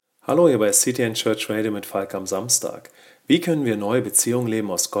Hallo, hier bei CTNchurchradio mit Falk am Samstag. Wie können wir neue Beziehungen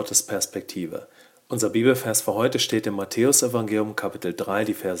leben aus Gottes Perspektive? Unser Bibelvers für heute steht im Matthäus-Evangelium Kapitel 3,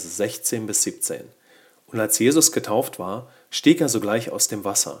 die Verse 16 bis 17. Und als Jesus getauft war, stieg er sogleich aus dem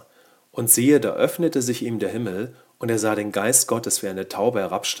Wasser. Und siehe, da öffnete sich ihm der Himmel, und er sah den Geist Gottes wie eine Taube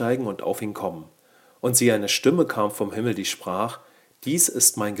herabsteigen und auf ihn kommen. Und siehe, eine Stimme kam vom Himmel, die sprach: Dies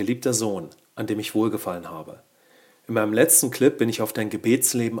ist mein geliebter Sohn, an dem ich Wohlgefallen habe. In meinem letzten Clip bin ich auf dein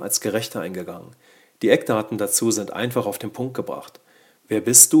Gebetsleben als Gerechter eingegangen. Die Eckdaten dazu sind einfach auf den Punkt gebracht. Wer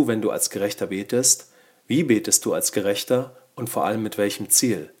bist du, wenn du als Gerechter betest? Wie betest du als Gerechter und vor allem mit welchem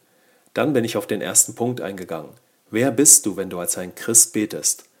Ziel? Dann bin ich auf den ersten Punkt eingegangen. Wer bist du, wenn du als ein Christ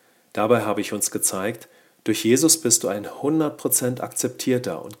betest? Dabei habe ich uns gezeigt, durch Jesus bist du ein 100%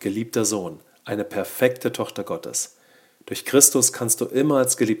 akzeptierter und geliebter Sohn, eine perfekte Tochter Gottes. Durch Christus kannst du immer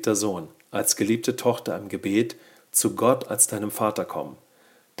als geliebter Sohn, als geliebte Tochter im Gebet zu Gott als deinem Vater kommen.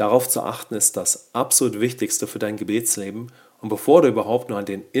 Darauf zu achten ist das absolut Wichtigste für dein Gebetsleben und bevor du überhaupt nur an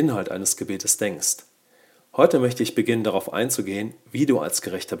den Inhalt eines Gebetes denkst. Heute möchte ich beginnen, darauf einzugehen, wie du als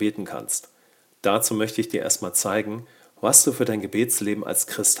Gerechter beten kannst. Dazu möchte ich dir erstmal zeigen, was du für dein Gebetsleben als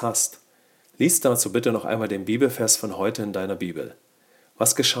Christ hast. Lies dazu bitte noch einmal den Bibelvers von heute in deiner Bibel.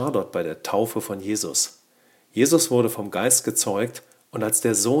 Was geschah dort bei der Taufe von Jesus? Jesus wurde vom Geist gezeugt und als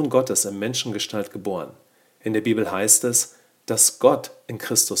der Sohn Gottes in Menschengestalt geboren. In der Bibel heißt es, dass Gott in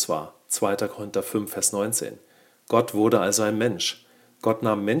Christus war. 2. Korinther 5, Vers 19. Gott wurde also ein Mensch. Gott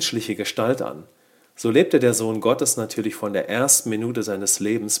nahm menschliche Gestalt an. So lebte der Sohn Gottes natürlich von der ersten Minute seines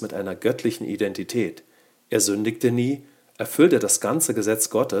Lebens mit einer göttlichen Identität. Er sündigte nie, erfüllte das ganze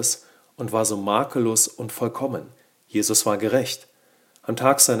Gesetz Gottes und war so makellos und vollkommen. Jesus war gerecht. Am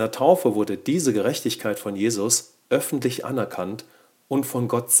Tag seiner Taufe wurde diese Gerechtigkeit von Jesus öffentlich anerkannt und von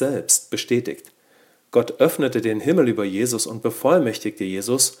Gott selbst bestätigt. Gott öffnete den Himmel über Jesus und bevollmächtigte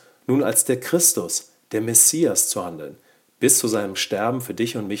Jesus, nun als der Christus, der Messias zu handeln, bis zu seinem Sterben für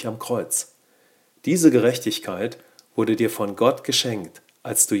dich und mich am Kreuz. Diese Gerechtigkeit wurde dir von Gott geschenkt,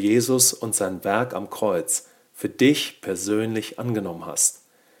 als du Jesus und sein Werk am Kreuz für dich persönlich angenommen hast.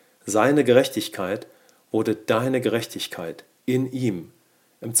 Seine Gerechtigkeit wurde deine Gerechtigkeit in ihm.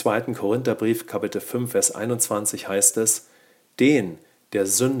 Im 2. Korintherbrief, Kapitel 5, Vers 21 heißt es: Den, der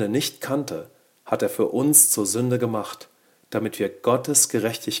Sünde nicht kannte, hat er für uns zur Sünde gemacht, damit wir Gottes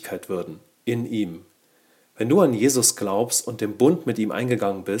Gerechtigkeit würden, in ihm. Wenn du an Jesus glaubst und den Bund mit ihm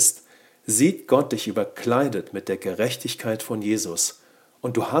eingegangen bist, sieht Gott dich überkleidet mit der Gerechtigkeit von Jesus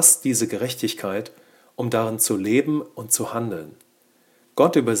und du hast diese Gerechtigkeit, um darin zu leben und zu handeln.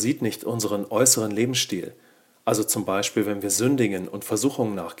 Gott übersieht nicht unseren äußeren Lebensstil, also zum Beispiel, wenn wir sündigen und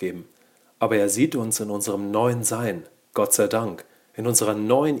Versuchungen nachgeben, aber er sieht uns in unserem neuen Sein, Gott sei Dank, in unserer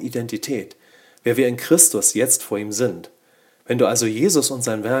neuen Identität, wer wir in Christus jetzt vor ihm sind. Wenn du also Jesus und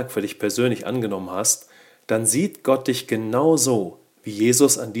sein Werk für dich persönlich angenommen hast, dann sieht Gott dich genau so, wie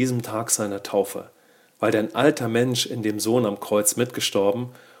Jesus an diesem Tag seiner Taufe, weil dein alter Mensch in dem Sohn am Kreuz mitgestorben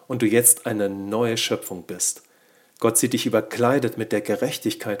und du jetzt eine neue Schöpfung bist. Gott sieht dich überkleidet mit der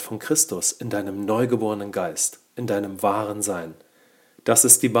Gerechtigkeit von Christus in deinem neugeborenen Geist, in deinem wahren Sein. Das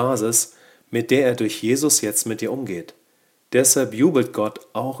ist die Basis, mit der er durch Jesus jetzt mit dir umgeht. Deshalb jubelt Gott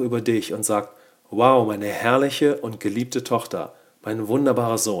auch über dich und sagt: Wow, meine herrliche und geliebte Tochter, mein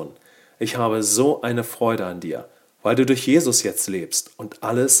wunderbarer Sohn, ich habe so eine Freude an dir, weil du durch Jesus jetzt lebst und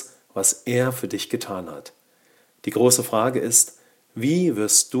alles, was er für dich getan hat. Die große Frage ist, wie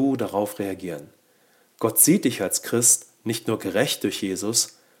wirst du darauf reagieren? Gott sieht dich als Christ nicht nur gerecht durch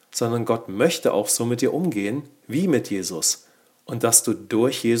Jesus, sondern Gott möchte auch so mit dir umgehen wie mit Jesus und dass du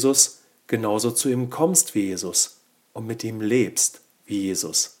durch Jesus genauso zu ihm kommst wie Jesus und mit ihm lebst wie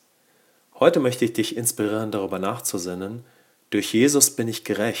Jesus. Heute möchte ich dich inspirieren, darüber nachzusinnen: Durch Jesus bin ich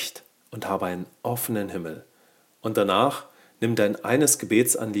gerecht und habe einen offenen Himmel. Und danach nimm dein eines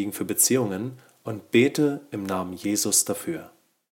Gebetsanliegen für Beziehungen und bete im Namen Jesus dafür.